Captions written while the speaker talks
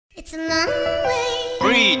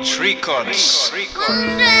Bridge Records.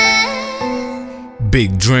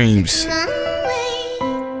 Big dreams.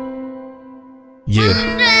 Yeah.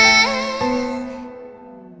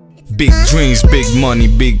 Big dreams, big money,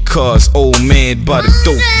 big cars. Old man by the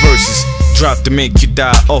dope verses. Drop to make you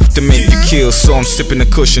die, off to make you kill. So I'm sipping the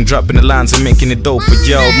cushion, dropping the lines and making it dope for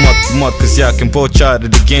y'all. Month, cause y'all can vote out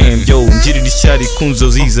of the game. Yo, Njiri Shadi Kunzo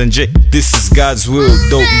Zizanje. This is God's will,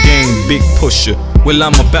 dope game, big pusher. Well,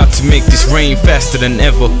 I'm about to make this rain faster than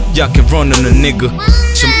ever. Y'all can run on a nigga,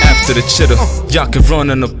 I'm after the cheddar. Y'all can run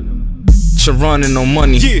on a running on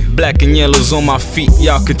money, black and yellows on my feet.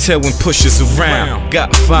 Y'all can tell when pushers around.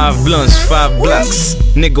 Got 5 blunts, 5 blocks.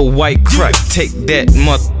 Nigga white crack, take that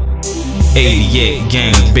mother. 88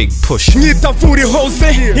 gang, big push. Nita furi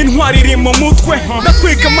hose, intwariri mu mutwe.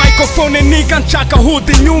 Ndatwika microphone niga nshaka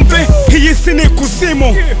hudi nyumve. Iyi si ni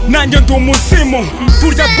kuzimu, nanjye ndi umuzimu.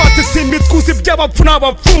 Turya twatse imitwuzi by'abapfu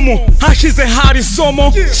n'abapfumu. Hashize hari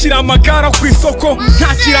isomo, shira amagara ku isoko.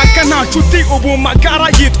 Nta kiraka nta nshuti, ubu magara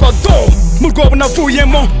yitwa do. Mu rwobo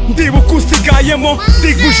navuyemo, ndibuka usigayemo.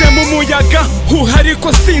 Ndiguje mu muyaga,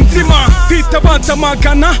 uhariko sinzima. Twitabanza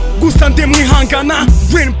magana, gusa ndi mwihangana.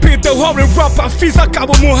 Repeat the whole rapper, Feezy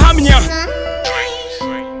akaba umuhamya.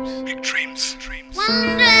 Big dreams.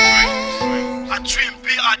 I dream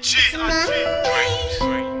B.I.G.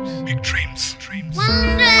 Big dreams.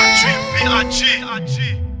 I dream B.I.G.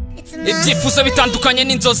 Ibyifuzo bitandukanye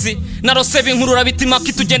n'inzozi narose binkurura bitima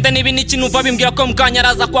kitugende nibi n'ikinumva bimbwira ko mukanya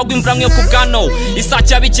araza kwagwa imvura mwe ku bwano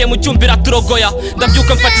isaki yabikiye mu cyumbira turogoya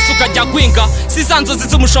ndabyuka mfata isuka jya gwinga sizanzozi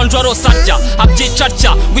z'umushonjo arosarya abyica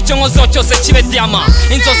atya ngwicyo nkozeho cyose kibe diama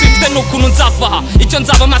inzozi mfite n'ukuntu nzavaha icyo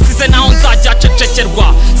nzaba masize naho nzajya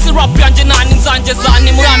cecekerwa si rap yanjye nani nzangeza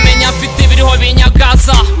nimuramenya mfite ibiriho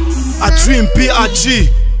binyagaza. I dream B.I.G.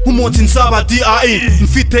 umunsi nzaba D.I.E.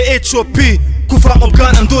 mfite H.O.P. kuva mu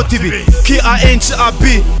bwana ndota ibi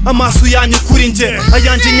K.I.N.G.A.B. amaso yanyu kuri nge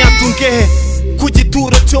ayanjye nyatungehe ku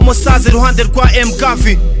gituro cy'umusaza iruhande rwa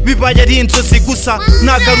M.Gavi bibaye ari inzozi gusa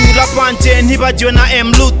nagarura banje ntibagiwe na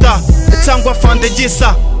M. Luta cyangwa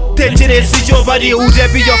Fandegisa tekereza iyo bari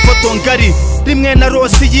urebe iyo foto ngari rimwe na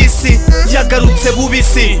rose y'isi yagarutse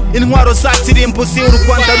bubisi intwaro za kirimbuzi u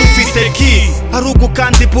Rwanda rufite ki harugu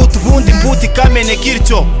kandi butu bundi mbuti kamene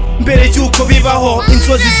giryo mbere yuko bibaho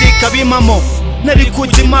inzozi zikabimamo nari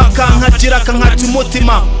kujimaka nkagiraka nkati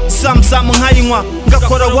umutima samsam nkayinywa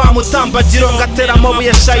ngakora wa mutambagiro ngatera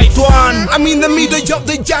amabuye shaitan. I'm in the middle of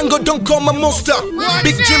the jungle, don't call my monster.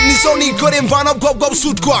 Big dream is only good and vana bwa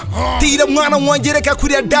busutwa. Tira mwana wanjye reka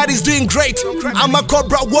kuriya daddy's doing great. I'm a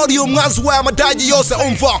cobra warrior mwazi wa amadaji yose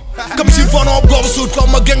umva. Kamshi vana bwa busutwa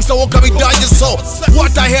ma gangster wakabidaje so.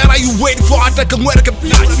 What the hell are you waiting for? Ataka mwereka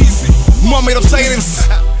moment of silence.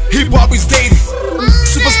 Hip hop is dead.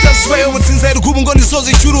 Superstar sway with inside the kubungo ni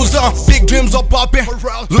sozi churuza. Big dreams are popping,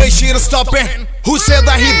 late shit is stopping. Who said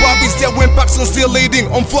that hip hop is dead when Pacson still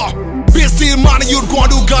leading on far? Big still money you're going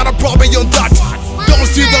to got a problem on that. Don't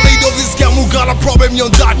see the lead of this game who got a problem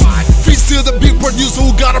on that. Feezy still the big producer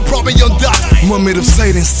who got a problem on that. Moment of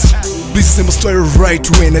silence. This simple story right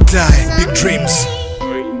when I die. Big dreams.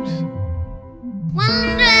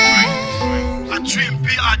 I dream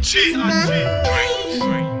B.I.G.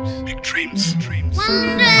 Big dreams.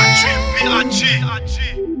 I dream B.I.G.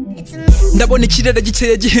 Ndabona ikirere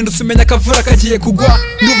gikeye gihindutse umenya akavura kagiye kugwa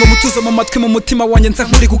nduva mutuzo mu matwi mu mutima wanjye nsa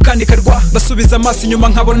nkuri kukandikarwa basubiza amaso inyuma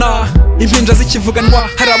nkabona impinja zikivuganwa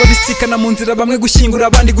hari ababisikana mu nzira bamwe gushyingura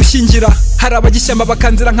abandi gushyingira hari abagishyamba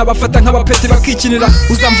bakanzira nk'abafata nk'abapeti bakikinira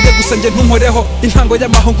uzamvuge gusa njye ntunkoreho intango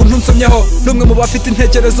y'amahungu ntunsomyeho n'umwe mu bafite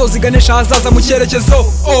intekerezo ziganisha ahazaza mu cyerekezo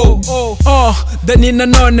the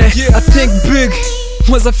Nanone I think big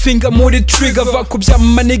was a finger muri trigger vakubya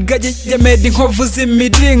maniga yemedi inkovu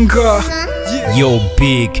z'imiringa. Yo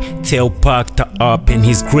big, tell Pac to up in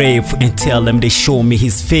his grave and tell him they show me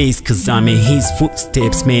his face cause I'm in his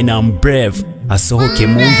footsteps man I'm brave. Asohoke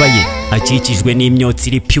mumva ye akikijwe n'imyotsi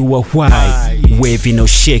iri pure white wave no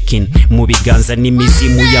shaking mu biganza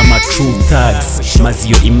n'imizimu y'ama true tags maze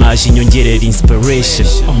iyo image inyongerera inspiration.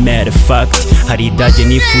 Matter of fact hari idage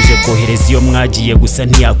nifuje kohereza iyo mwagiye gusa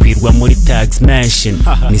ntiyakwirwa muri tags mansion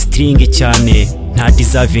ni string cyane nta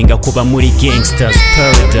deservinga kuba muri gangsters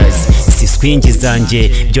paradise si swingi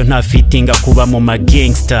zanjye byo nta fittinga kuba mu ma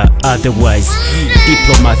gangster otherwise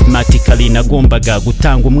diplomatically nagombaga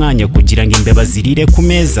gutanga umwanya kugira ngo imbeba zirire ku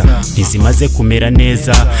meza ntizimaze kumera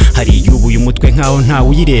neza hari yubuye umutwe nkaho ntawe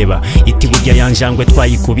uyireba iti burya yanjangwe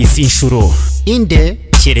twayikubise inshuro inde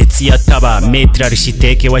keretse yataba metra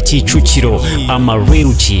architect wa Kicukiro. I'm a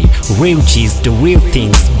real G is the real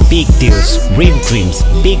things, big deals, real dreams,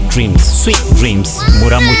 big dreams, sweet dreams.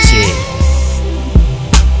 Muramuke.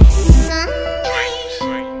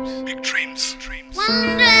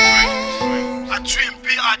 dream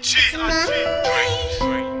B.I.G.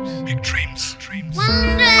 Big dreams.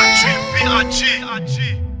 I dream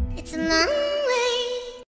B.I.G. It's a